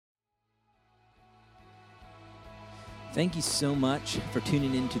Thank you so much for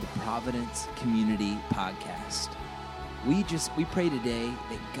tuning into the Providence Community Podcast. We pray today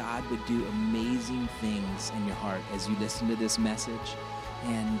that God would do amazing things in your heart as you listen to this message.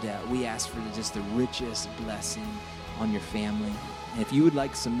 And we ask for just the richest blessing on your family. And if you would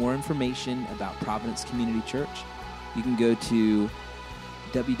like some more information about Providence Community Church, you can go to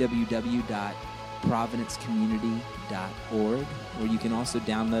www.providencecommunity.org, or you can also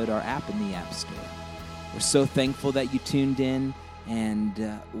download our app in the App Store. We're so thankful that you tuned in,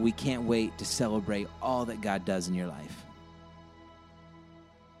 and we can't wait to celebrate all that God does in your life.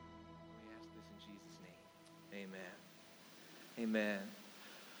 We ask this in Jesus' name. Amen.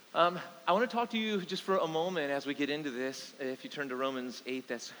 Amen. I want to talk to you just for a moment as we get into this. If you turn to Romans 8,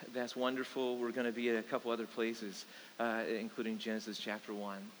 that's wonderful. We're going to be at a couple other places, including Genesis chapter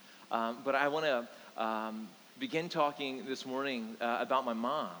 1. But I want to begin talking this morning about my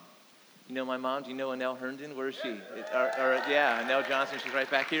mom. You know my mom? Do you know Annelle Herndon? Where is she? Annelle Johnson. She's right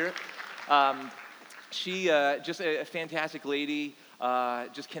back here. She just a fantastic lady.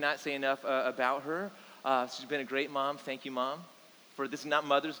 Just cannot say enough about her. She's been a great mom. Thank you, Mom. This is not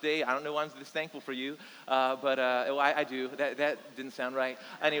Mother's Day. I don't know why I'm this thankful for you, but I do. That didn't sound right.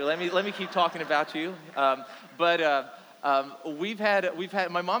 Anyway, let me keep talking about you. We've had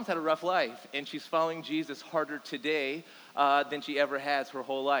my mom's had a rough life, and she's following Jesus harder today than she ever has her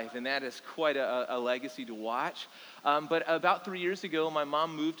whole life, and that is quite a legacy to watch. But about 3 years ago, my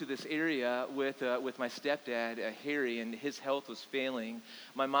mom moved to this area with my stepdad, Harry, and his health was failing.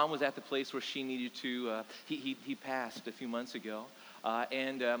 My mom was at the place where she needed to. He passed a few months ago.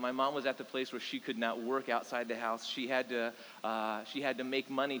 And my mom was at the place where she could not work outside the house. She had to make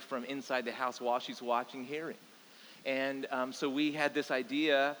money from inside the house while she's watching Harry. And so we had this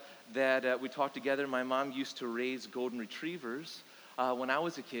idea that we talked together. My mom used to raise golden retrievers when I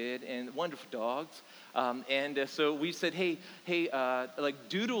was a kid, and wonderful dogs. So we said, hey, like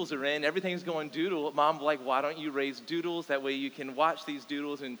doodles are in, everything's going doodle. Mom, why don't you raise doodles? That way you can watch these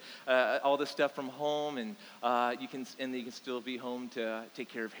doodles and all this stuff from home, and you can still be home to take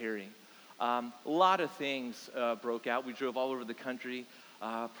care of Harry. A lot of things broke out. We drove all over the country,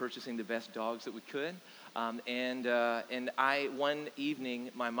 purchasing the best dogs that we could. One evening,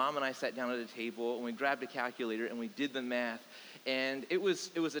 my mom and I sat down at a table, and we grabbed a calculator, and we did the math. And it was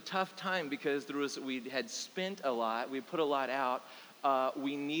a tough time because we had spent a lot, we put a lot out,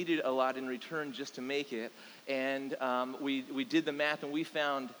 we needed a lot in return just to make it, and we did the math, and we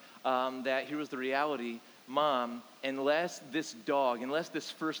found that here was the reality. Mom, unless this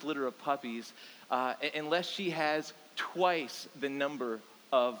first litter of puppies, unless she has twice the number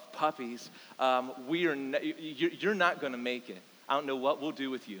of puppies, you're not going to make it. I don't know what we'll do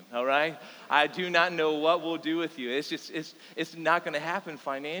with you, all right? I do not know what we'll do with you. It's not going to happen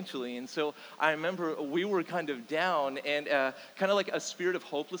financially. And so I remember we were kind of down, and kind of like a spirit of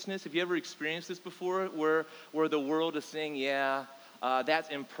hopelessness. Have you ever experienced this before, where the world is saying, that's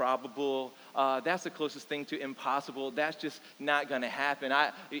improbable. That's the closest thing to impossible. That's just not going to happen.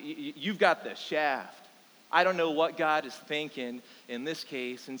 You've got the shaft. I don't know what God is thinking in this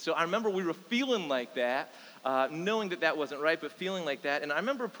case. And so I remember we were feeling like that, knowing that wasn't right, but feeling like that. And I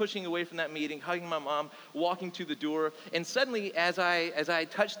remember pushing away from that meeting, hugging my mom, walking to the door. And suddenly, as I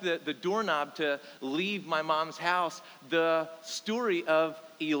touched the doorknob to leave my mom's house, the story of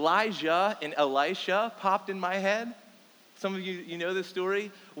Elijah and Elisha popped in my head. Some of you know this story,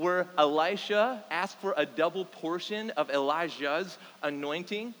 where Elisha asked for a double portion of Elijah's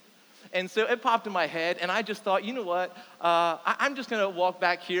anointing. And so it popped in my head, and I just thought, you know what? I'm just going to walk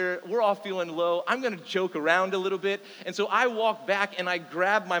back here. We're all feeling low. I'm going to joke around a little bit. And so I walked back, and I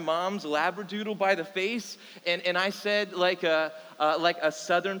grabbed my mom's Labradoodle by the face, and I said, like a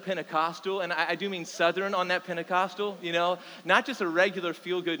Southern Pentecostal, and I do mean Southern on that Pentecostal, not just a regular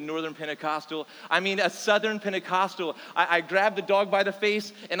feel-good Northern Pentecostal. I mean a Southern Pentecostal. I grabbed the dog by the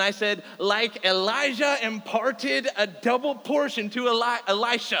face, and I said, like Elijah imparted a double portion to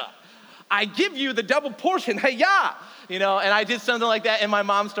Elisha, I give you the double portion, hey-ya! And I did something like that, and my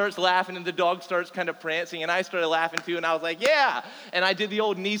mom starts laughing, and the dog starts kind of prancing, and I started laughing too, and I was like, yeah! And I did the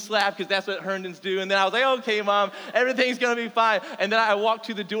old knee slap, because that's what Herndons do, and then I was like, okay, Mom, everything's going to be fine. And then I walked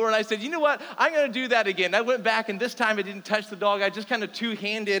to the door, and I said, you know what? I'm going to do that again. I went back, and this time I didn't touch the dog. I just kind of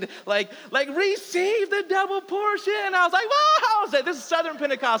two-handed, like receive the double portion. I was like, wow! This is Southern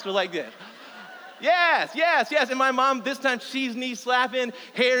Pentecostal like this. Yes. And my mom, this time, she's knee slapping,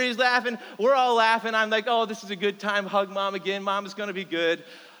 Harry's laughing, we're all laughing. I'm like, oh, this is a good time. Hug Mom again. Mom is going to be good.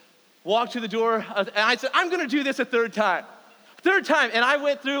 Walk to the door, and I said, I'm going to do this a third time. Third time, and I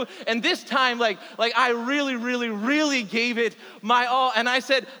went through, and this time, like I really, really, really gave it my all. And I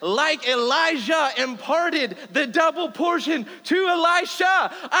said, like Elijah imparted the double portion to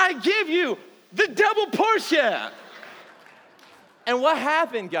Elisha, I give you the double portion. And what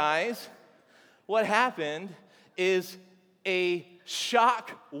happened, guys? What happened is a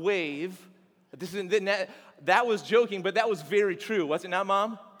shock wave. That was joking, but that was very true. Was it not,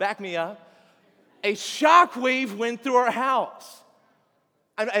 Mom? Back me up. A shock wave went through our house.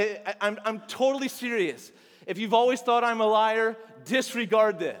 I'm totally serious. If you've always thought I'm a liar,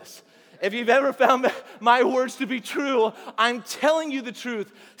 disregard this. If you've ever found my words to be true, I'm telling you the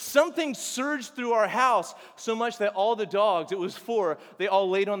truth. Something surged through our house so much that all the dogs, it was 4, they all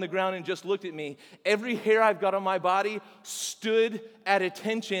laid on the ground and just looked at me. Every hair I've got on my body stood at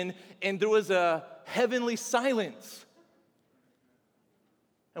attention, and there was a heavenly silence.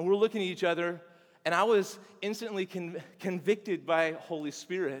 And we're looking at each other, and I was instantly convicted by Holy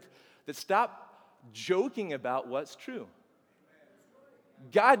Spirit that stop joking about what's true.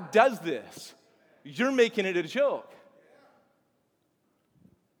 God does this. You're making it a joke.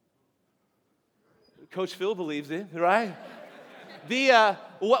 Coach Phil believes it, right?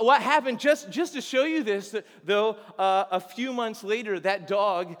 What happened, just to show you this, though, a few months later, that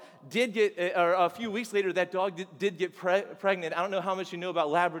dog did get, or a few weeks later, that dog did get pregnant. I don't know how much you know about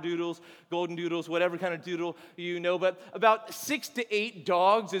Labradoodles, Golden Doodles, whatever kind of doodle you know, but about 6 to 8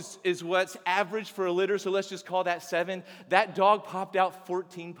 dogs is what's average for a litter, so let's just call that 7. That dog popped out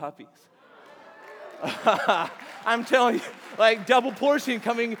 14 puppies. I'm telling you, like double portion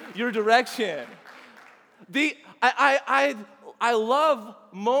coming your direction. I love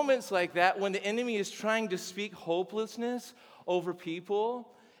moments like that when the enemy is trying to speak hopelessness over people,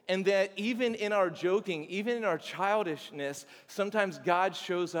 and that even in our joking, even in our childishness, sometimes God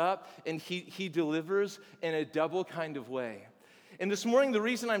shows up and he delivers in a double kind of way. And this morning, the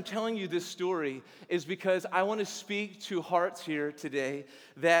reason I'm telling you this story is because I want to speak to hearts here today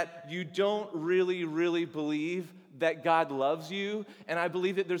that you don't really, really believe that God loves you, and I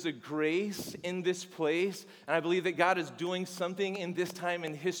believe that there's a grace in this place, and I believe that God is doing something in this time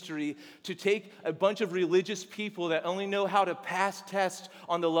in history to take a bunch of religious people that only know how to pass tests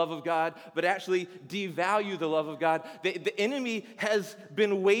on the love of God, but actually devalue the love of God. The enemy has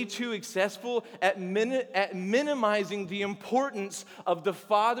been way too successful at minimizing the importance of the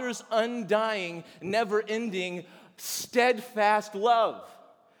Father's undying, never-ending, steadfast love.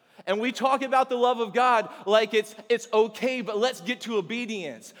 And we talk about the love of God like it's okay, but let's get to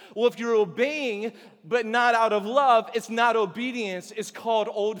obedience. Well, if you're obeying, but not out of love, it's not obedience. It's called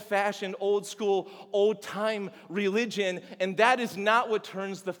old-fashioned, old-school, old-time religion, and that is not what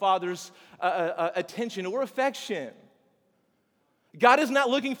turns the Father's attention or affection. God is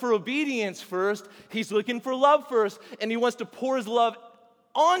not looking for obedience first. He's looking for love first, and He wants to pour His love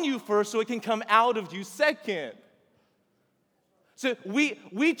on you first so it can come out of you second. So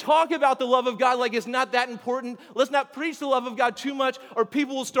we talk about the love of God like it's not that important. Let's not preach the love of God too much, or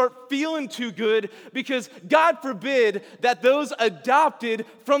people will start feeling too good, because God forbid that those adopted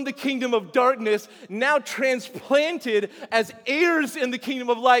from the kingdom of darkness, now transplanted as heirs in the kingdom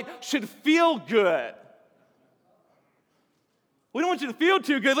of light, should feel good. We don't want you to feel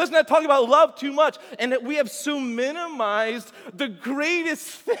too good. Let's not talk about love too much, and that we have so minimized the greatest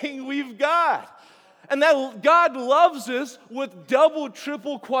thing we've got. And that God loves us with double,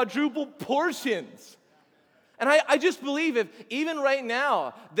 triple, quadruple portions. And I just believe even right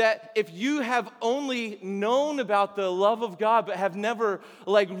now, that if you have only known about the love of God but have never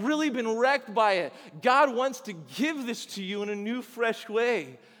really been wrecked by it, God wants to give this to you in a new, fresh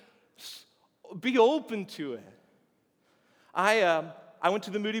way. Be open to it. I went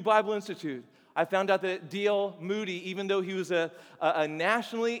to the Moody Bible Institute. I found out that D.L. Moody, even though he was a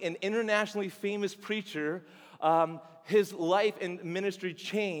nationally and internationally famous preacher, his life and ministry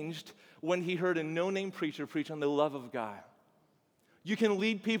changed when he heard a no-name preacher preach on the love of God. You can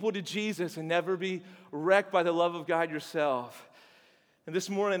lead people to Jesus and never be wrecked by the love of God yourself. And this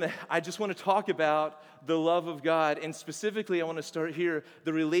morning, I just want to talk about the love of God, and specifically, I want to start here,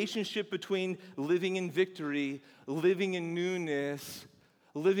 the relationship between living in victory, living in newness,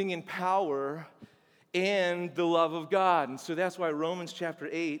 living in power, and the love of God. And so that's why Romans chapter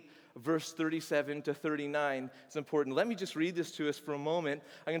 8, verse 37 to 39 is important. Let me just read this to us for a moment.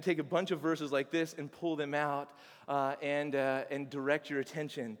 I'm going to take a bunch of verses like this and pull them out and direct your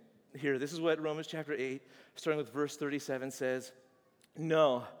attention here. This is what Romans chapter 8, starting with verse 37, says,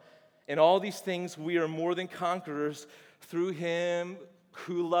 "No, in all these things we are more than conquerors through Him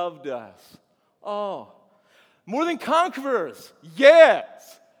who loved us." Oh, more than conquerors,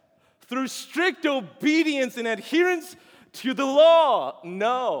 yes. Through strict obedience and adherence to the law?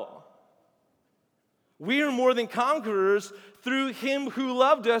 No. We are more than conquerors through him who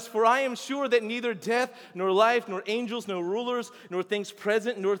loved us, for I am sure that neither death, nor life, nor angels, nor rulers, nor things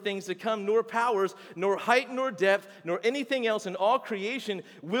present, nor things to come, nor powers, nor height, nor depth, nor anything else in all creation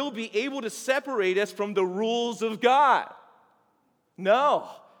will be able to separate us from the rules of God. No.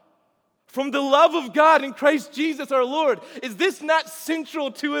 From the love of God in Christ Jesus our Lord. Is this not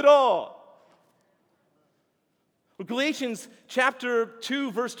central to it all? Well, Galatians chapter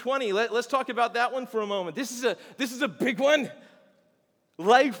 2, verse 20. Let's talk about that one for a moment. This is a big one.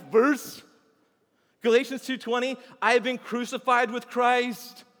 Life verse. Galatians 2:20. I have been crucified with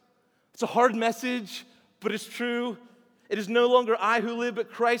Christ. It's a hard message, but it's true. It is no longer I who live,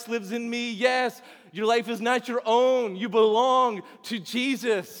 but Christ lives in me. Yes, your life is not your own. You belong to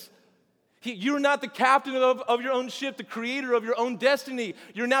Jesus. You're not the captain of your own ship, the creator of your own destiny.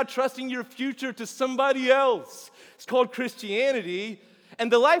 You're now trusting your future to somebody else. It's called Christianity.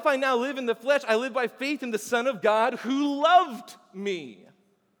 And the life I now live in the flesh, I live by faith in the Son of God who loved me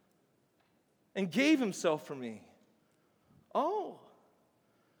and gave himself for me. Oh.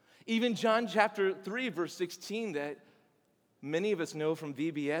 Even John chapter 3, verse 16, that many of us know from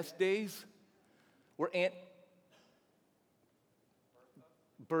VBS days, where Aunt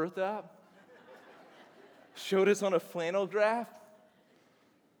Bertha showed us on a flannel graph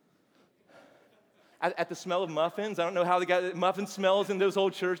at the smell of muffins. I don't know how they got muffin smells in those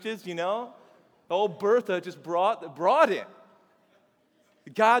old churches, you know. Old Bertha just brought it.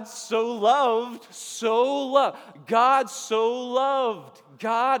 God so loved. God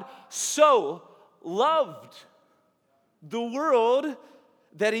so loved the world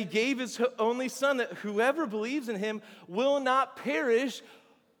that he gave his only Son, that whoever believes in him will not perish,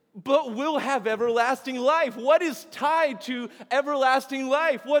 but will have everlasting life. What is tied to everlasting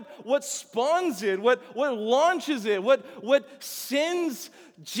life? What spawns it? What launches it? What sends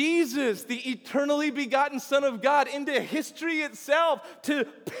Jesus, the eternally begotten Son of God, into history itself to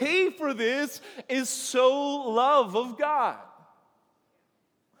pay for this is so love of God.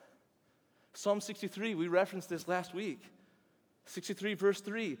 Psalm 63, we referenced this last week. 63 verse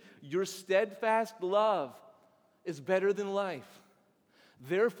 3, your steadfast love is better than life.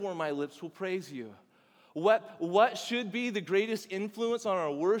 Therefore, my lips will praise you. What should be the greatest influence on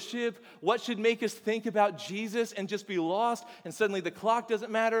our worship? What should make us think about Jesus and just be lost, and suddenly the clock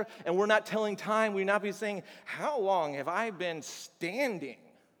doesn't matter and we're not telling time? We're not be saying, how long have I been standing?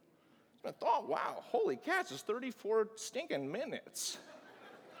 I thought, wow, holy cats, it's 34 stinking minutes.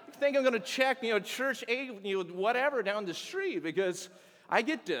 I think I'm going to check, church 8, whatever down the street because I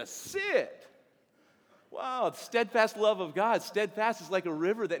get to sit. Wow, the steadfast love of God. Steadfast is like a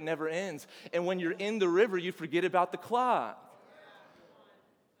river that never ends. And when you're in the river, you forget about the clock.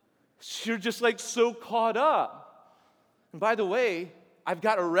 You're just like so caught up. And by the way, I've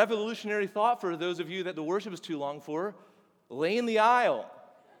got a revolutionary thought for those of you that the worship is too long for. Lay in the aisle.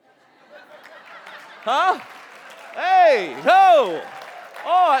 Huh? Hey, ho!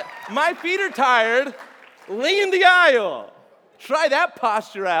 Oh, my feet are tired. Lay in the aisle. Try that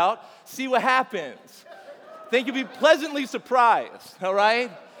posture out. See what happens. I think you'll be pleasantly surprised, all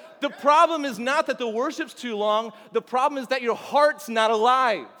right? The problem is not that the worship's too long. The problem is that your heart's not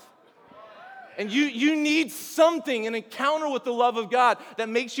alive. And you need something, an encounter with the love of God that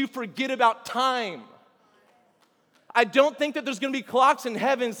makes you forget about time. I don't think that there's going to be clocks in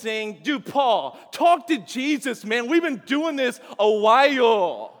heaven saying, dude, Paul, talk to Jesus, man. We've been doing this a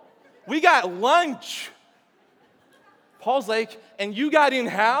while. We got lunch. Paul's like, and you got in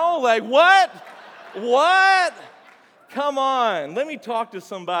how? Like, what? What? Come on. Let me talk to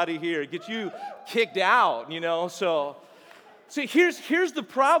somebody here. Get you kicked out, So here's the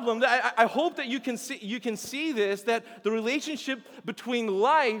problem. I hope that you can see this, that the relationship between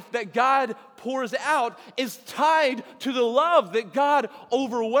life that God pours out is tied to the love that God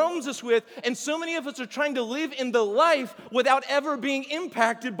overwhelms us with. And so many of us are trying to live in the life without ever being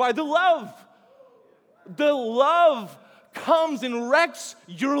impacted by the love. The love comes and wrecks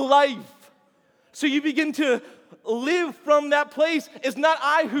your life. So you begin to live from that place. It's not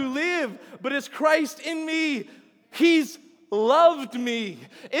I who live, but it's Christ in me. He's loved me.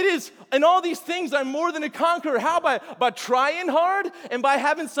 It is, in all these things, I'm more than a conqueror. How? By trying hard and by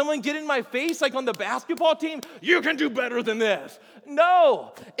having someone get in my face, like on the basketball team, you can do better than this.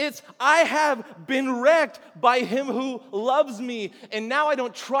 No, it's I have been wrecked by him who loves me, and now I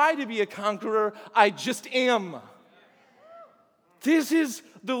don't try to be a conqueror, I just am. This is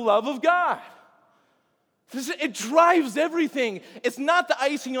the love of God. It drives everything. It's not the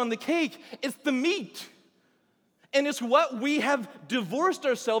icing on the cake, it's the meat. And it's what we have divorced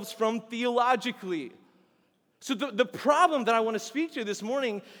ourselves from theologically. So the problem that I want to speak to this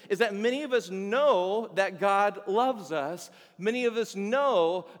morning is that many of us know that God loves us. Many of us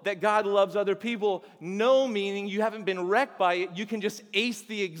know that God loves other people. No meaning you haven't been wrecked by it. You can just ace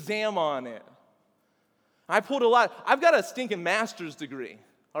the exam on it. I've got a stinking master's degree,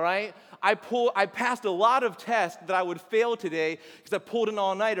 all right? I passed a lot of tests that I would fail today because I pulled an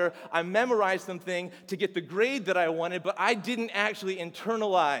all-nighter. I memorized something to get the grade that I wanted, but I didn't actually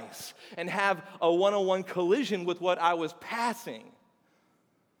internalize and have a one-on-one collision with what I was passing.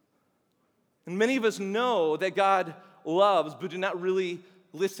 And many of us know that God loves, but do not really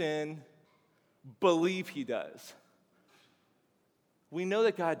listen, believe He does. We know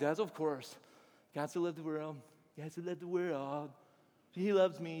that God does, of course. God so loved the world. God so loved the world. He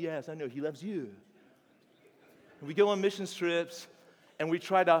loves me, yes, I know. He loves you. And we go on mission trips, and we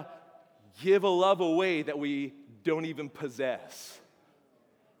try to give a love away that we don't even possess.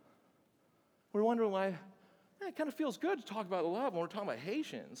 We're wondering why it kind of feels good to talk about love when we're talking about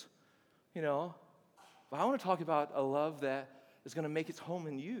Haitians, you know. But I want to talk about a love that is going to make its home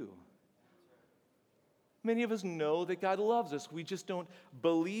in you. Many of us know that God loves us. We just don't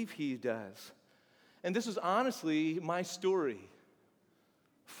believe He does. And this is honestly my story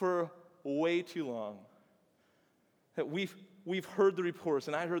for way too long. That we've heard the reports,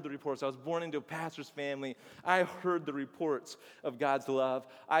 and I heard the reports. I was born into a pastor's family. I heard the reports of God's love.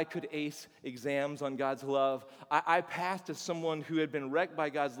 I could ace exams on God's love. I passed as someone who had been wrecked by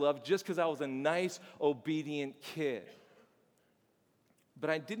God's love just because I was a nice, obedient kid.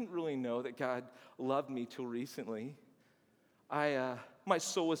 But I didn't really know that God loved me till recently. My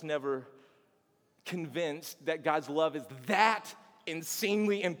soul was never convinced that God's love is that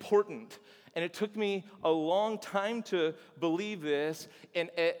insanely important. And it took me a long time to believe this, and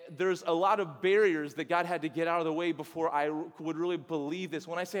there's a lot of barriers that God had to get out of the way before I would really believe this.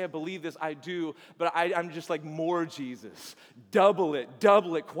 When I say I believe this, I do, but I'm just like, more Jesus. Double it,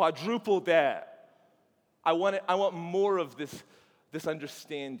 quadruple that. I want more of this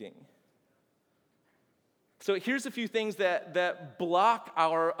understanding. So here's a few things that block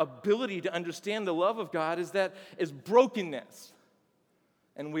our ability to understand the love of God is brokenness.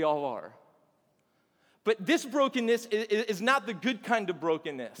 And we all are. But this brokenness is not the good kind of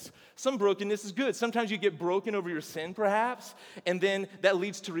brokenness. Some brokenness is good. Sometimes you get broken over your sin, perhaps, and then that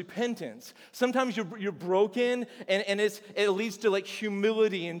leads to repentance. Sometimes you're broken, and it leads to like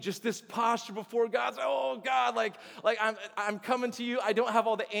humility and just this posture before God. Oh God, like I'm coming to you. I don't have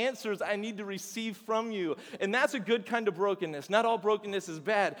all the answers I need to receive from you, and that's a good kind of brokenness. Not all brokenness is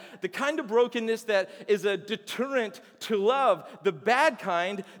bad. The kind of brokenness that is a deterrent to love, the bad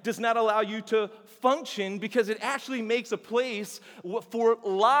kind, does not allow you to function because it actually makes a place for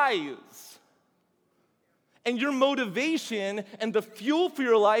lies. And your motivation and the fuel for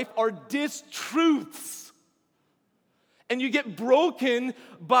your life are distruths. And you get broken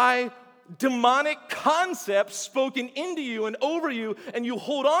by demonic concepts spoken into you and over you, and you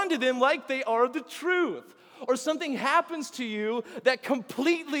hold on to them like they are the truth. Or something happens to you that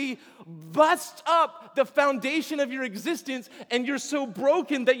completely busts up the foundation of your existence, and you're so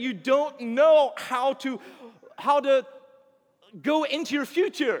broken that you don't know how to go into your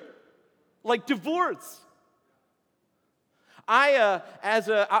future, like divorce. As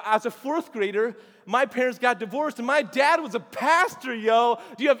a fourth grader, my parents got divorced, and my dad was a pastor, yo.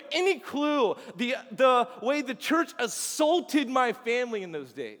 Do you have any clue the way the church assaulted my family in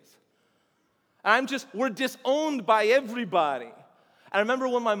those days? We're disowned by everybody. I remember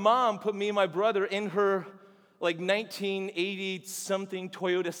when my mom put me and my brother in her like 1980-something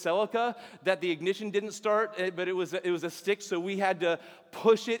Toyota Celica that the ignition didn't start, but it was a stick, so we had to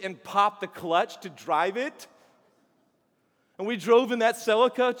push it and pop the clutch to drive it. And we drove in that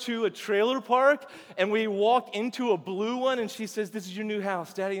Celica to a trailer park, and we walk into a blue one, and she says, "This is your new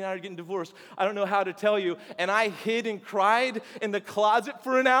house. Daddy and I are getting divorced. I don't know how to tell you." And I hid and cried in the closet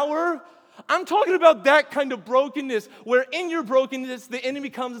for an hour. I'm talking about that kind of brokenness, where in your brokenness, the enemy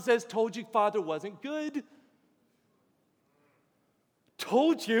comes and says, "Told you Father wasn't good.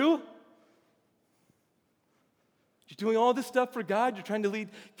 Told you. You're doing all this stuff for God. You're trying to lead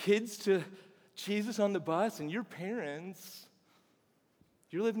kids to Jesus on the bus, and your parents,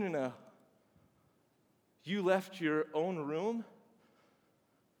 you're living in you left your own room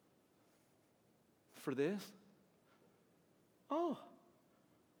for this?" Oh.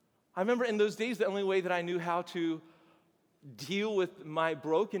 I remember in those days, the only way that I knew how to deal with my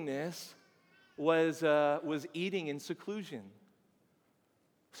brokenness was eating in seclusion.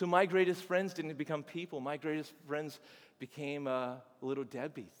 So my greatest friends didn't become people. My greatest friends became little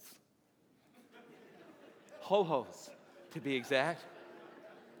deadbeats. Ho-hos, to be exact.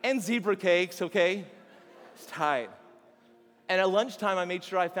 And zebra cakes, okay? Just hide. And at lunchtime, I made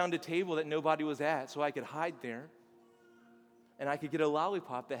sure I found a table that nobody was at so I could hide there. And I could get a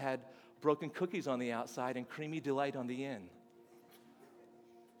lollipop that had broken cookies on the outside and creamy delight on the end.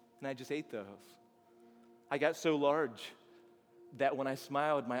 And I just ate those. I got so large that when I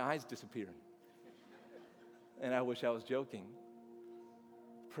smiled, my eyes disappeared. And I wish I was joking.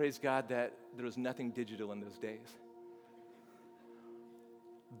 Praise God that there was nothing digital in those days.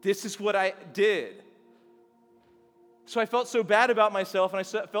 This is what I did. So I felt so bad about myself, and I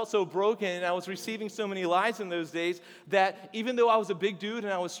felt so broken, and I was receiving so many lies in those days that even though I was a big dude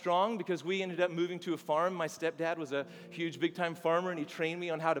and I was strong, because we ended up moving to a farm, my stepdad was a huge big-time farmer, and he trained me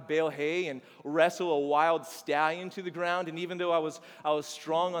on how to bale hay and wrestle a wild stallion to the ground. And even though I was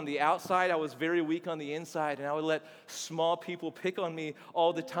strong on the outside, I was very weak on the inside, and I would let small people pick on me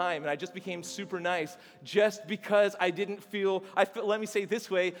all the time. And I just became super nice just because I didn't feel, let me say it this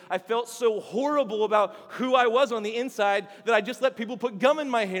way, I felt so horrible about who I was on the inside that I just let people put gum in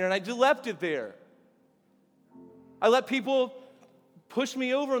my hair and I just left it there. I let people push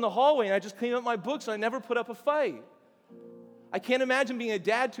me over in the hallway and I just cleaned up my books and I never put up a fight. I can't imagine being a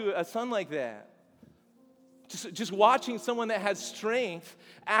dad to a son like that. Just watching someone that has strength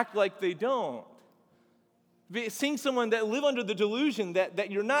act like they don't. Seeing someone that live under the delusion that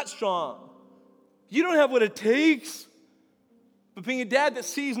you're not strong. You don't have what it takes. But being a dad that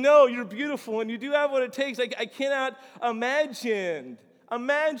sees, no, you're beautiful and you do have what it takes, I cannot imagine.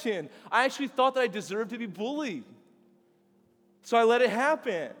 I actually thought that I deserved to be bullied. So I let it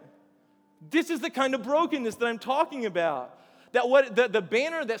happen. This is the kind of brokenness that I'm talking about. That the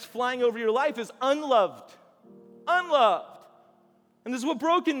banner that's flying over your life is unloved. Unloved. And this is what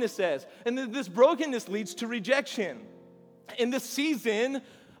brokenness says. And this brokenness leads to rejection. In this season,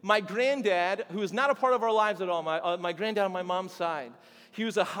 my granddad, who is not a part of our lives at all, my granddad on my mom's side, he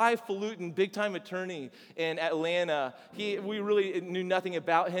was a highfalutin, big-time attorney in Atlanta. We really knew nothing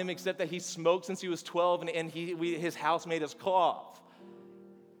about him except that he smoked since he was 12, and his house made us cough.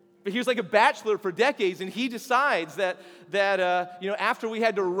 But he was like a bachelor for decades, and he decides that after we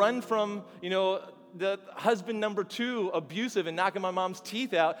had to run from, the husband number 2, abusive and knocking my mom's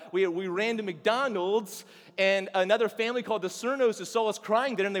teeth out, we ran to McDonald's, and another family called the Cernos saw us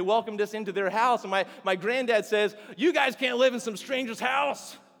crying there, and they welcomed us into their house. And my granddad says, "You guys can't live in some stranger's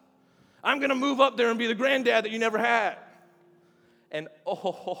house. I'm going to move up there and be the granddad that you never had." And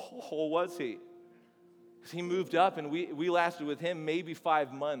was he? He moved up, and we lasted with him maybe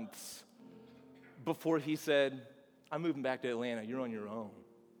 5 months before he said, "I'm moving back to Atlanta. You're on your own."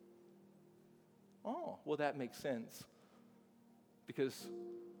 Oh, well, that makes sense. Because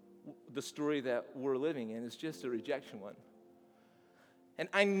the story that we're living in is just a rejection one. And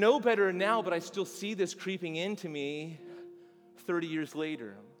I know better now, but I still see this creeping into me 30 years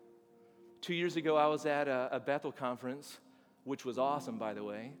later. 2 years ago, I was at a Bethel conference, which was awesome, by the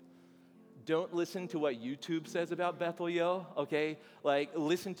way. Don't listen to what YouTube says about Bethel, okay?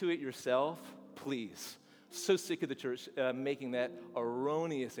 Listen to it yourself, please. So sick of the church making that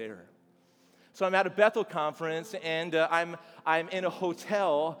erroneous error. So I'm at a Bethel conference, and I'm in a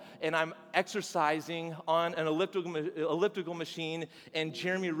hotel, and I'm exercising on an elliptical machine, and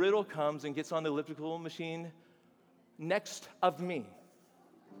Jeremy Riddle comes and gets on the elliptical machine next of me.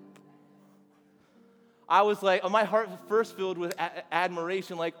 I was like, my heart first filled with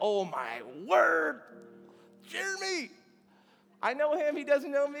admiration, like, oh my word, Jeremy. I know him, he doesn't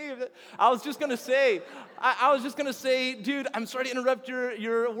know me. I was just gonna say, dude, I'm sorry to interrupt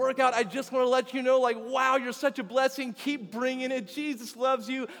your workout. I just wanna let you know, wow, you're such a blessing. Keep bringing it. Jesus loves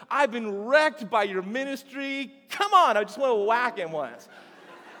you. I've been wrecked by your ministry. Come on, I just wanna whack him once.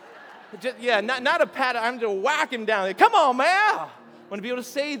 Not a pat, I'm just whack him down. Come on, man. I wanna be able to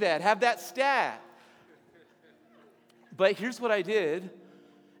say that, have that stat. But here's what I did,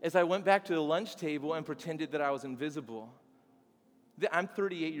 is I went back to the lunch table and pretended that I was invisible. I'm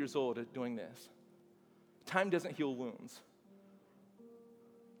 38 years old at doing this. Time doesn't heal wounds.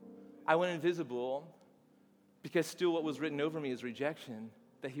 I went invisible because still what was written over me is rejection,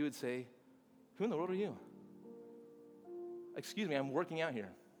 that he would say, "Who in the world are you?" "Excuse me, I'm working out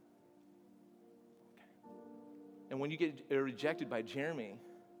here." Okay. And when you get rejected by Jeremy,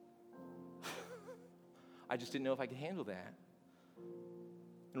 I just didn't know if I could handle that.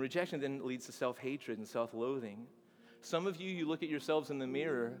 And rejection then leads to self-hatred and self-loathing. Some of you look at yourselves in the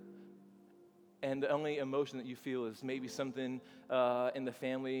mirror, and the only emotion that you feel is maybe something in the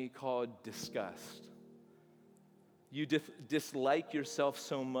family called disgust. You dislike yourself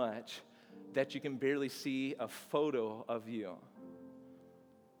so much that you can barely see a photo of you.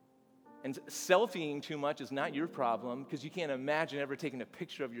 And selfieing too much is not your problem because you can't imagine ever taking a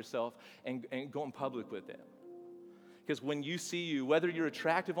picture of yourself and going public with it. Because when you see you, whether you're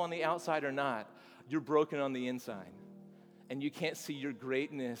attractive on the outside or not, you're broken on the inside. And you can't see your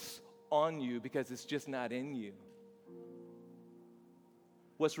greatness on you because it's just not in you.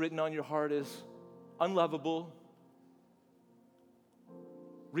 What's written on your heart is unlovable,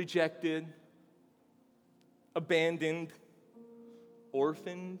 rejected, abandoned,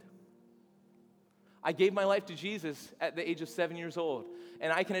 orphaned. I gave my life to Jesus at the age of 7 years old,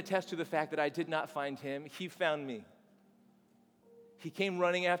 and I can attest to the fact that I did not find him. He found me. He came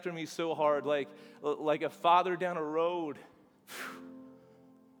running after me so hard, like a father down a road.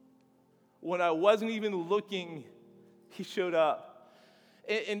 When I wasn't even looking, he showed up.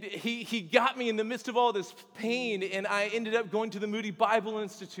 And he got me in the midst of all this pain, and I ended up going to the Moody Bible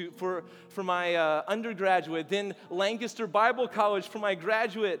Institute for my undergraduate, then Lancaster Bible College for my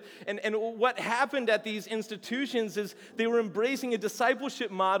graduate. And what happened at these institutions is they were embracing a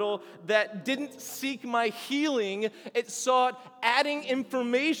discipleship model that didn't seek my healing. It sought adding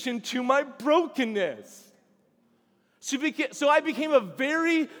information to my brokenness. So I became a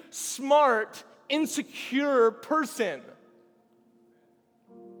very smart, insecure person.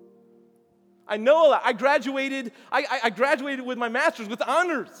 I know a lot. I graduated with my master's with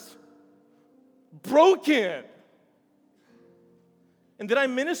honors. Broken. And then I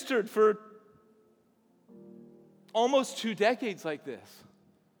ministered for almost 2 decades like this.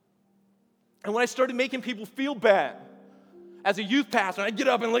 And when I started making people feel bad as a youth pastor, I'd get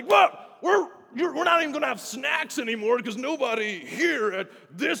up and like, what? We're not even going to have snacks anymore because nobody here at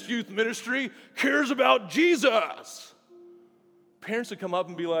this youth ministry cares about Jesus. Parents would come up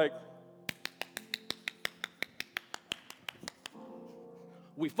and be like,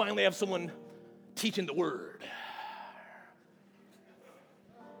 we finally have someone teaching the word.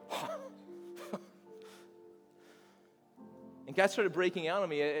 And God started breaking out on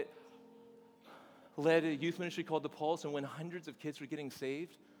me. It led a youth ministry called The Pulse, and when hundreds of kids were getting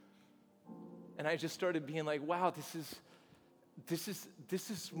saved, and I just started being like, wow, this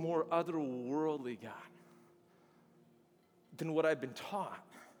is more otherworldly, God, than what I've been taught.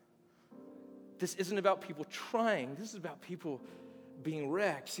 This isn't about people trying. This is about people being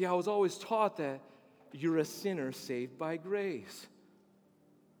wrecked. See, I was always taught that you're a sinner saved by grace.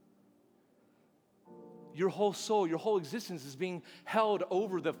 Your whole soul, your whole existence is being held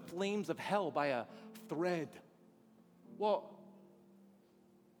over the flames of hell by a thread. Well,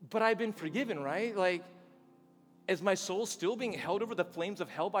 but I've been forgiven, right? Like, is my soul still being held over the flames of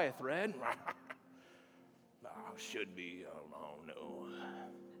hell by a thread? Should be. Oh, no.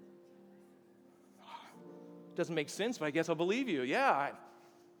 Doesn't make sense, but I guess I'll believe you. Yeah,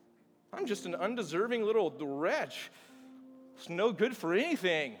 I'm just an undeserving little wretch. It's no good for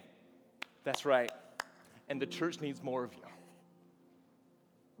anything. That's right. And the church needs more of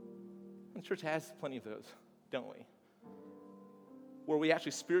you. The church has plenty of those, don't we? Where we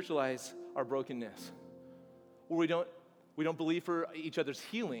actually spiritualize our brokenness. Where we don't believe for each other's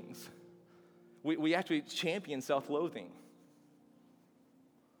healings. We actually champion self-loathing.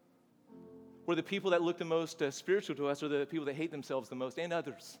 Where the people that look the most spiritual to us are the people that hate themselves the most and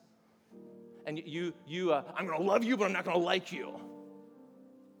others. And I'm going to love you, but I'm not going to like you.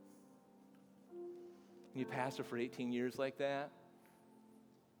 And you pastor for 18 years like that,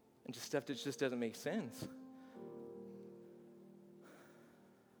 and just stuff that just doesn't make sense.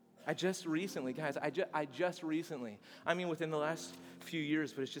 I just recently, within the last few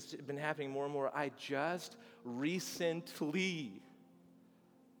years, but it's just been happening more and more, I just recently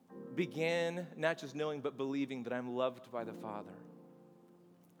began not just knowing but believing that I'm loved by the Father.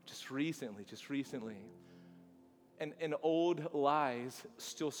 Just recently. And old lies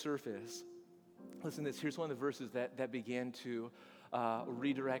still surface. Listen to this. Here's one of the verses that began to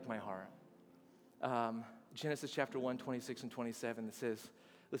redirect my heart. Genesis chapter 1, 26 and 27, that says,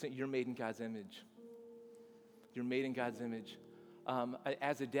 listen, you're made in God's image. You're made in God's image.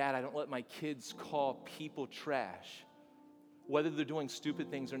 As a dad, I don't let my kids call people trash. Whether they're doing stupid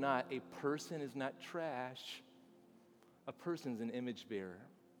things or not, a person is not trash. A person's an image bearer.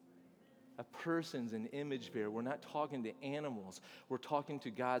 A person's an image bearer. We're not talking to animals. We're talking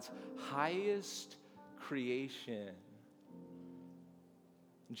to God's highest creation.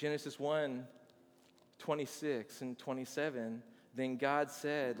 In Genesis 1, 26 and 27, then God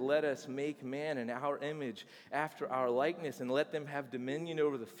said, let us make man in our image, after our likeness, and let them have dominion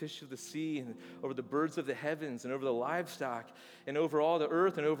over the fish of the sea, and over the birds of the heavens, and over the livestock, and over all the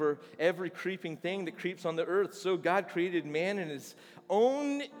earth, and over every creeping thing that creeps on the earth. So God created man in his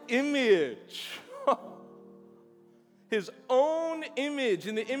own image. His own image.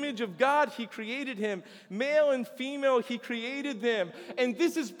 In the image of God, he created him. Male and female, he created them. And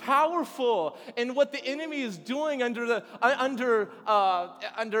this is powerful. And what the enemy is doing under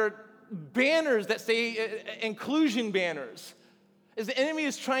banners that say inclusion banners is the enemy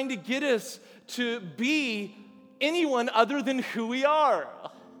is trying to get us to be anyone other than who we are.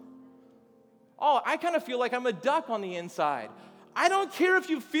 Oh, I kind of feel like I'm a duck on the inside. I don't care if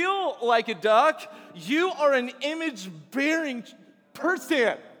you feel like a duck. You are an image-bearing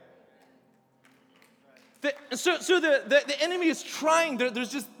person. So the enemy is trying.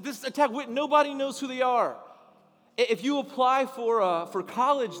 There's just this attack. Nobody knows who they are. If you apply for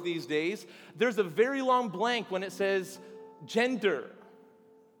college these days, there's a very long blank when it says gender.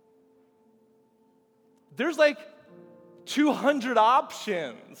 There's like 200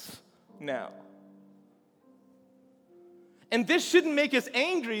 options now. And this shouldn't make us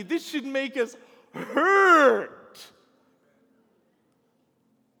angry. This should make us hurt.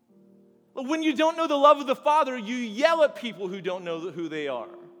 When you don't know the love of the Father, you yell at people who don't know who they are.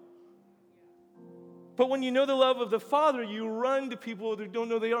 But when you know the love of the Father, you run to people who don't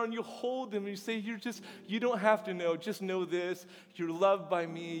know who they are and you hold them and you say, you don't have to know, just know this. You're loved by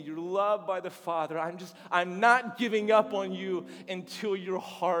me, you're loved by the Father. I'm not giving up on you until your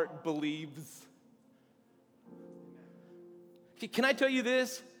heart believes. Can I tell you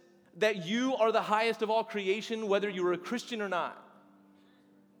this? That you are the highest of all creation, whether you're a Christian or not.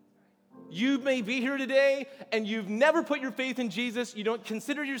 You may be here today and you've never put your faith in Jesus. You don't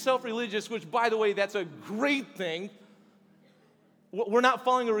consider yourself religious, which, by the way, that's a great thing. We're not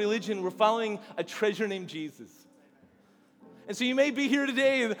following a religion. We're following a treasure named Jesus. And so you may be here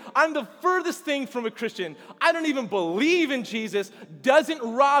today and I'm the furthest thing from a Christian. I don't even believe in Jesus. Doesn't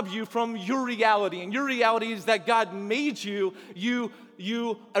rob you from your reality. And your reality is that God made you. You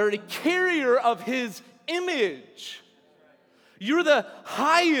are a carrier of his image. You're the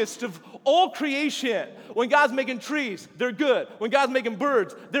highest of all creation. When God's making trees, they're good. When God's making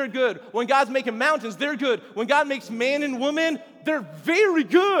birds, they're good. When God's making mountains, they're good. When God makes man and woman, they're very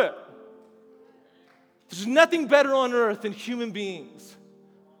good. There's nothing better on earth than human beings.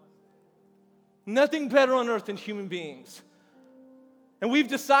 Nothing better on earth than human beings. And we've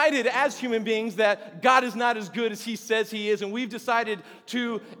decided as human beings that God is not as good as he says he is, and we've decided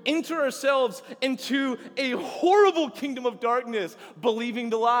to enter ourselves into a horrible kingdom of darkness,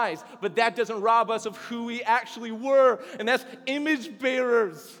 believing the lies. But that doesn't rob us of who we actually were, and that's image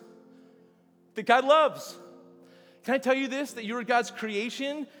bearers that God loves. Can I tell you this, that you are God's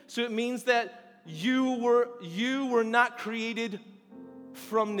creation? So it means that you were not created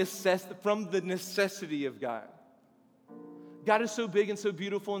from the necessity of God. God is so big and so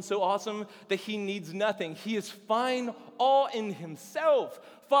beautiful and so awesome that he needs nothing. He is fine all in himself.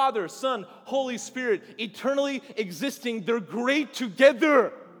 Father, Son, Holy Spirit, eternally existing. They're great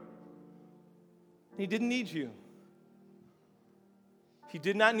together. He didn't need you. He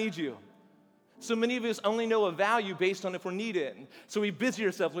did not need you. So many of us only know a value based on if we're needed. So we busy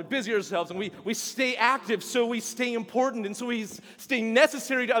ourselves, and we stay active so we stay important, and so we stay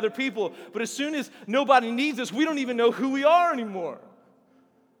necessary to other people. But as soon as nobody needs us, we don't even know who we are anymore.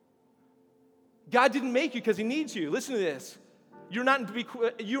 God didn't make you because he needs you. Listen to this. You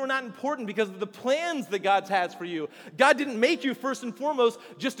are not important because of the plans that God has for you. God didn't make you first and foremost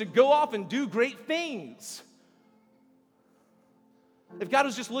just to go off and do great things. If God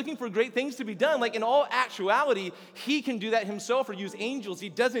was just looking for great things to be done, like in all actuality, he can do that himself or use angels. He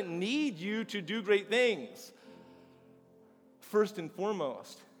doesn't need you to do great things. First and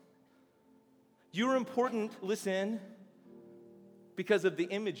foremost, you're important, listen, because of the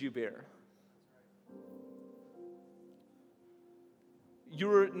image you bear.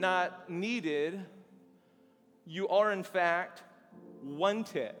 You're not needed. You are, in fact,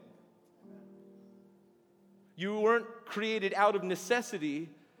 wanted. You weren't created out of necessity.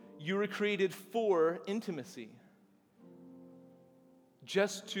 You were created for intimacy.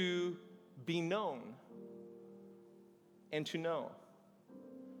 Just to be known and to know.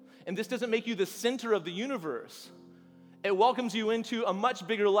 And this doesn't make you the center of the universe. It welcomes you into a much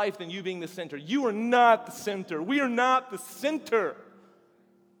bigger life than you being the center. You are not the center. We are not the center.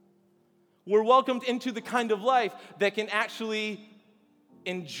 We're welcomed into the kind of life that can actually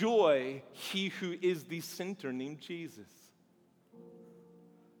enjoy he who is the center named Jesus.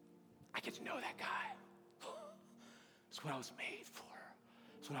 I get to know that guy. It's what I was made for.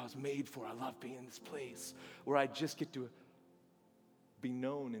 It's what I was made for. I love being in this place where I just get to be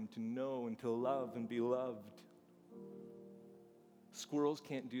known and to know and to love and be loved. Squirrels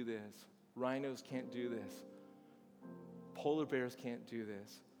can't do this. Rhinos can't do this. Polar bears can't do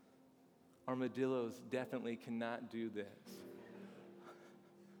this. Armadillos definitely cannot do this.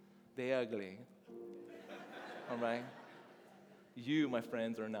 They ugly. All right? You, my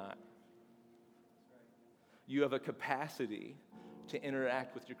friends, are not. You have a capacity to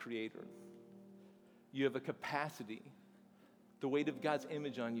interact with your Creator. You have a capacity, the weight of God's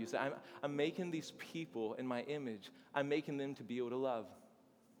image on you. So I'm making these people in my image, I'm making them to be able to love.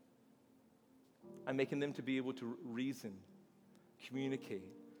 I'm making them to be able to reason, communicate,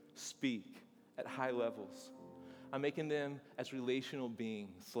 speak at high levels. I'm making them as relational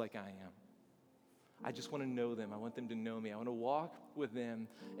beings like I am. I just want to know them. I want them to know me. I want to walk with them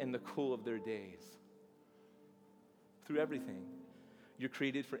in the cool of their days. Through everything. You're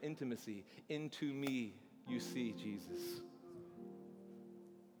created for intimacy. Into me, you see Jesus.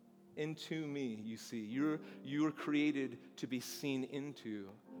 Into me, you see. You're created to be seen into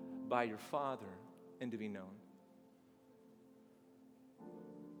by your Father and to be known.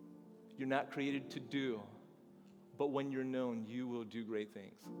 You're not created to do, but when you're known, you will do great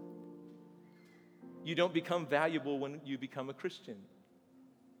things. You don't become valuable when you become a Christian.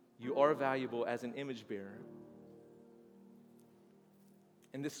 You are valuable as an image bearer.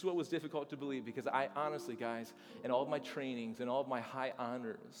 And this is what was difficult to believe, because I honestly, guys, in all of my trainings and all of my high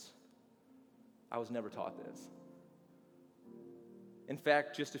honors, I was never taught this. In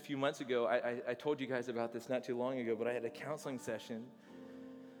fact, just a few months ago, I told you guys about this not too long ago, but I had a counseling session.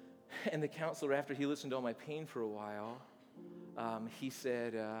 And the counselor, after he listened to all my pain for a while, he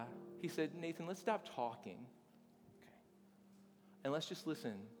said, Nathan, let's stop talking. Okay. And let's just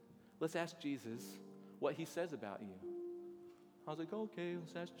listen. Let's ask Jesus what he says about you. I was like, okay,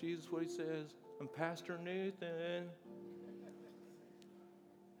 let's ask Jesus what he says. I'm Pastor Nathan.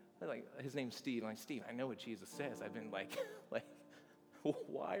 Like, his name's Steve. I'm like, Steve, I know what Jesus says. I've been like,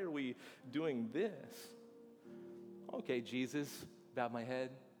 why are we doing this? Okay, Jesus, bowed my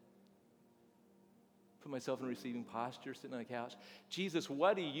head. Put myself in a receiving posture, sitting on the couch. Jesus,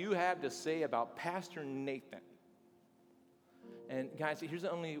 what do you have to say about Pastor Nathan? And guys, here's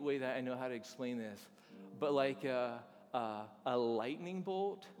the only way that I know how to explain this. But like a lightning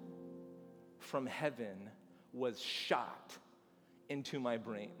bolt from heaven was shot into my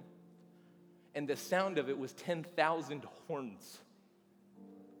brain. And the sound of it was 10,000 horns.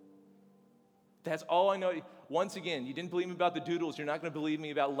 That's all I know. Once again, you didn't believe me about the doodles. You're not going to believe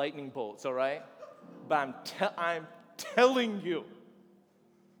me about lightning bolts, all right? But I'm telling you.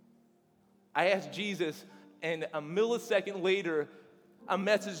 I asked Jesus, and a millisecond later, a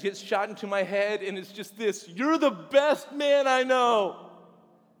message gets shot into my head, and it's just this: you're the best man I know.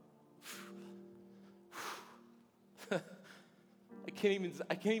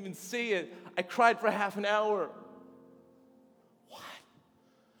 I can't even say it. I cried for half an hour. What?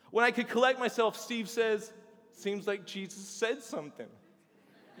 When I could collect myself, Steve says, seems like Jesus said something.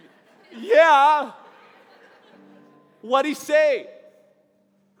 Yeah. What'd he say?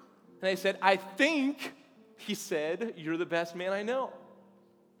 And I said, I think he said, you're the best man I know.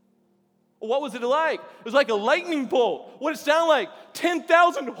 What was it like? It was like a lightning bolt. What did it sound like?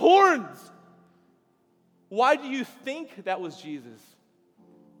 10,000 horns. Why do you think that was Jesus?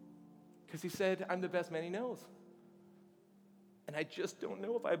 Because he said, I'm the best man he knows. And I just don't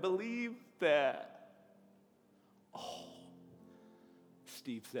know if I believe that. Oh,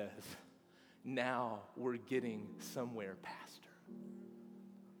 Steve says, now we're getting somewhere, Pastor.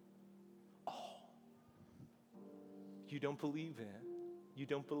 Oh, you don't believe it. You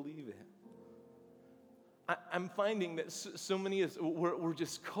don't believe it. I'm finding that so many of us, we're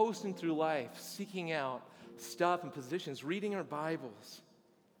just coasting through life, seeking out stuff and positions, reading our Bibles,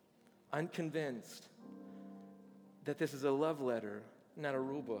 unconvinced that this is a love letter, not a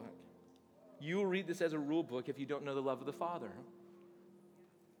rule book. You will read this as a rule book if you don't know the love of the Father.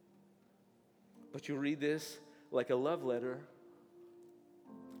 But you'll read this like a love letter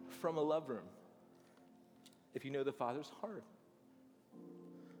from a love room if you know the Father's heart.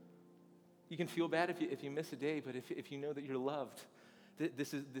 You can feel bad if you miss a day, but if you know that you're loved,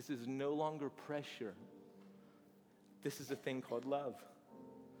 this is no longer pressure. This is a thing called love.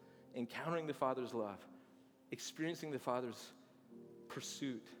 Encountering the Father's love, experiencing the Father's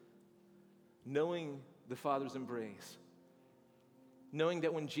pursuit, knowing the Father's embrace, knowing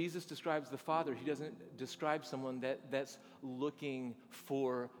that when Jesus describes the Father, he doesn't describe someone that's looking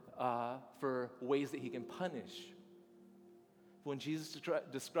for ways that he can punish. When Jesus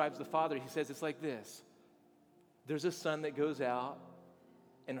describes the Father, he says it's like this. There's a son that goes out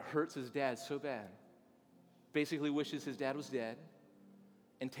and hurts his dad so bad, basically wishes his dad was dead,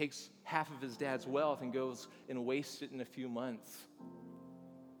 and takes half of his dad's wealth and goes and wastes it in a few months.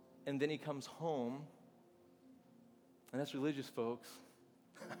 And then he comes home, and that's religious, folks.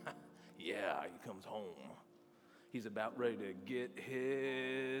 Yeah, he comes home. He's about ready to get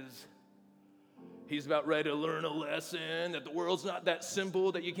his. He's about ready to learn a lesson that the world's not that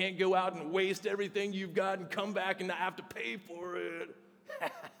simple, that you can't go out and waste everything you've got and come back and not have to pay for it.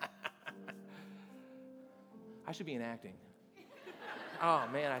 I should be in acting. Oh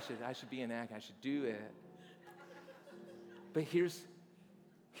man, I should be in acting. I should do it. But here's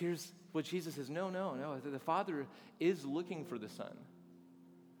what Jesus says. No. The Father is looking for the Son.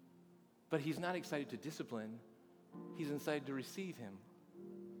 But he's not excited to discipline. He's excited to receive him.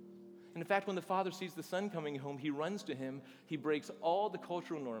 And in fact, when the Father sees the Son coming home, he runs to him. He breaks all the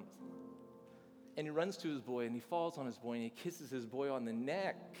cultural norms. And he runs to his boy, and he falls on his boy, and he kisses his boy on the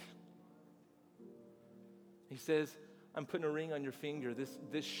neck. He says, I'm putting a ring on your finger.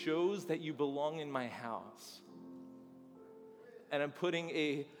 This shows that you belong in my house. And I'm putting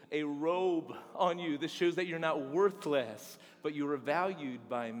a robe on you. This shows that you're not worthless, but you are valued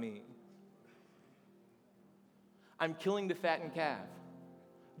by me. I'm killing the fattened calf.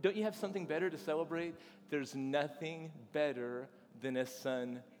 Don't you have something better to celebrate? There's nothing better than a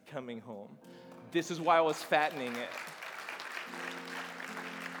son coming home. This is why I was fattening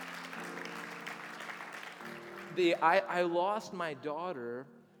it. I lost my daughter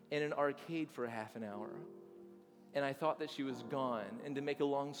in an arcade for half an hour. And I thought that she was gone. And to make a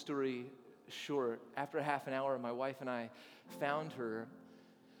long story short, after half an hour, my wife and I found her.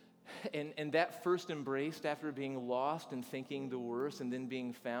 And that first embrace after being lost and thinking the worst and then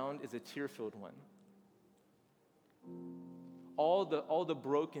being found is a tear-filled one. All the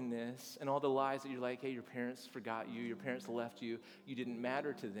brokenness and all the lies that you're like, hey, your parents forgot you, your parents left you, you didn't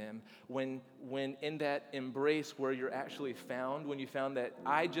matter to them. When in that embrace where you're actually found, when you found that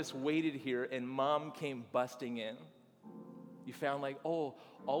I just waited here and mom came busting in, you found like, oh,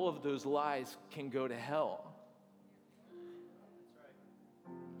 all of those lies can go to hell.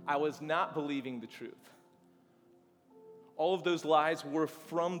 I was not believing the truth. All of those lies were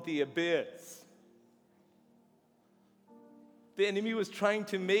from the abyss. The enemy was trying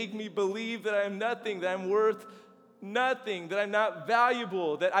to make me believe that I'm nothing, that I'm worth nothing, that I'm not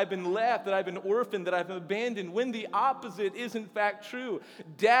valuable, that I've been left, that I've been orphaned, that I've been abandoned, when the opposite is in fact true.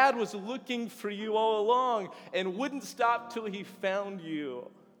 Dad was looking for you all along and wouldn't stop till he found you.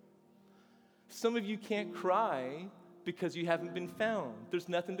 Some of you can't cry because you haven't been found. There's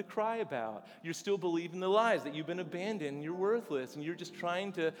nothing to cry about. You're still believing the lies that you've been abandoned and you're worthless and you're just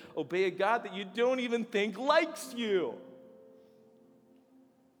trying to obey a God that you don't even think likes you.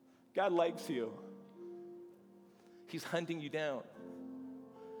 God likes you. He's hunting you down.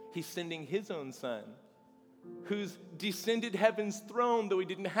 He's sending his own son, who's descended heaven's throne, though he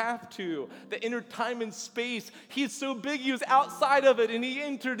didn't have to. The inner time and space, he's so big he was outside of it and he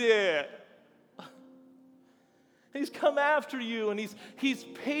entered it. He's come after you, and he's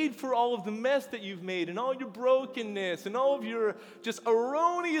paid for all of the mess that you've made and all your brokenness and all of your just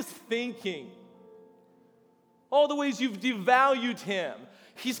erroneous thinking, all the ways you've devalued him.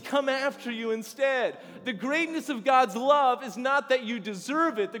 He's come after you instead. The greatness of God's love is not that you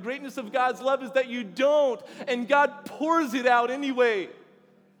deserve it. The greatness of God's love is that you don't, and God pours it out anyway.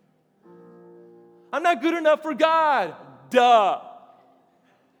 I'm not good enough for God. Duh.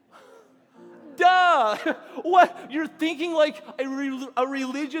 What? You're thinking like a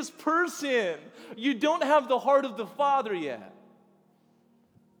religious person. You don't have the heart of the Father yet.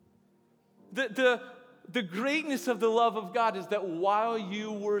 The greatness of the love of God is that while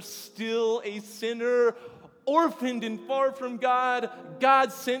you were still a sinner, orphaned and far from God,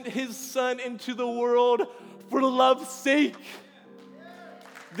 God sent his Son into the world for love's sake.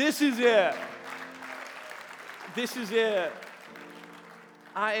 This is it. This is it.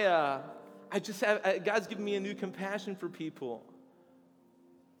 I just have, God's given me a new compassion for people.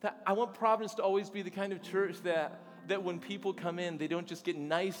 That I want Providence to always be the kind of church that when people come in, they don't just get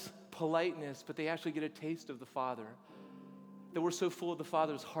nice politeness, but they actually get a taste of the Father. That we're so full of the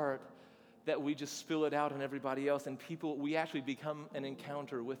Father's heart that we just spill it out on everybody else, and we actually become an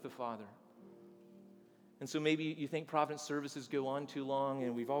encounter with the Father. And so maybe you think Providence services go on too long,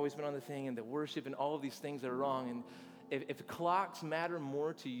 and we've always been on the thing, and the worship and all of these things that are wrong. And if clocks matter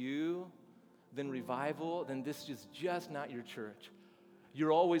more to you than revival, then this is just not your church.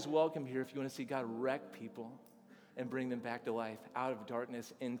 You're always welcome here if you want to see God wreck people and bring them back to life, out of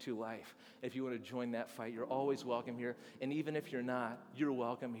darkness into life. If you want to join that fight, you're always welcome here. And even if you're not, you're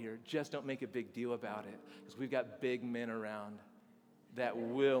welcome here. Just don't make a big deal about it, because we've got big men around that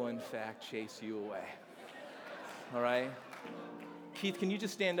will, in fact, chase you away. All right? Keith, can you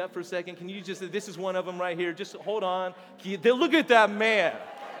just stand up for a second? Can you just, this is one of them right here. Just hold on. Keith, look at that man.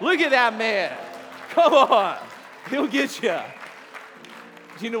 Look at that man. Come on. He'll get you.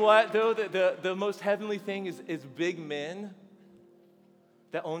 Do you know what, though? The most heavenly thing is big men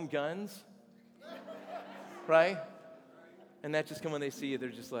that own guns, right? And that just come when they see you, they're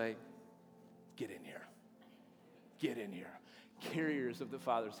just like, get in here. Get in here. Carriers of the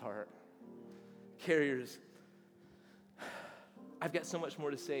Father's heart. Carriers. I've got so much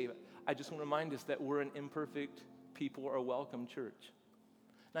more to say. I just want to remind us that we're an imperfect people are welcome church.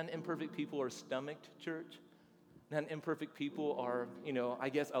 Not an imperfect people are stomached church. Not an imperfect people are, I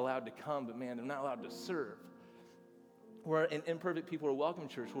guess allowed to come, but man, they're not allowed to serve. We're an imperfect people are welcome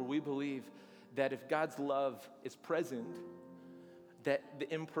church where we believe that if God's love is present, that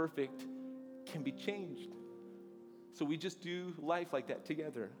the imperfect can be changed. So we just do life like that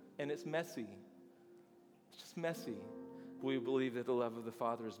together, and it's messy. It's just messy. We believe that the love of the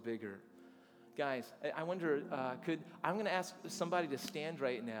Father is bigger. Guys, I wonder, I'm going to ask somebody to stand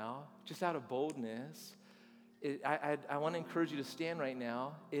right now, just out of boldness. I want to encourage you to stand right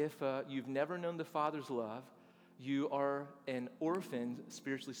now. If you've never known the Father's love, you are an orphan,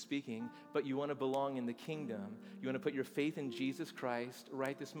 spiritually speaking, but you want to belong in the kingdom. You want to put your faith in Jesus Christ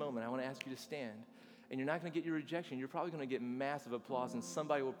right this moment. I want to ask you to stand. And you're not going to get your rejection. You're probably going to get massive applause, and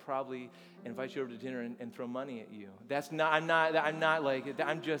somebody will probably invite you over to dinner and throw money at you.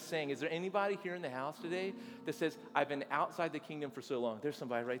 I'm just saying, is there anybody here in the house today that says, I've been outside the kingdom for so long? There's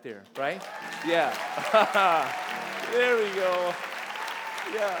somebody right there, right? Yeah. There we go.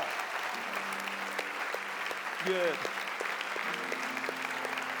 Yeah. Good.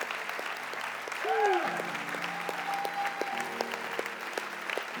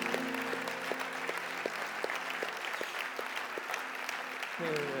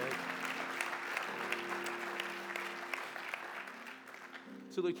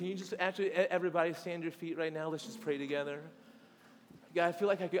 So look, can you just everybody stand your feet right now? Let's just pray together. God, I feel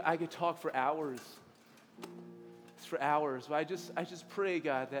like I could talk for hours. It's for hours. But I just pray,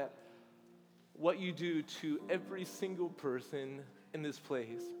 God, that what you do to every single person in this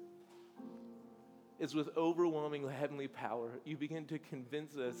place is with overwhelming heavenly power. You begin to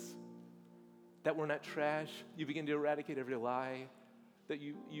convince us that we're not trash. You begin to eradicate every lie. That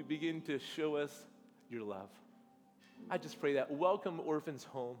you begin to show us your love. I just pray that. Welcome orphans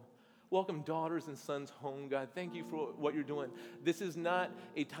home. Welcome daughters and sons home, God. Thank you for what you're doing. This is not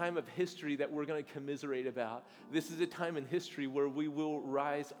a time of history that we're going to commiserate about. This is a time in history where we will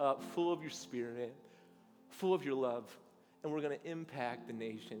rise up full of your spirit, full of your love, and we're going to impact the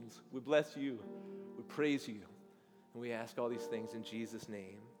nations. We bless you. We praise you. And we ask all these things in Jesus'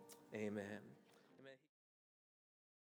 name. Amen.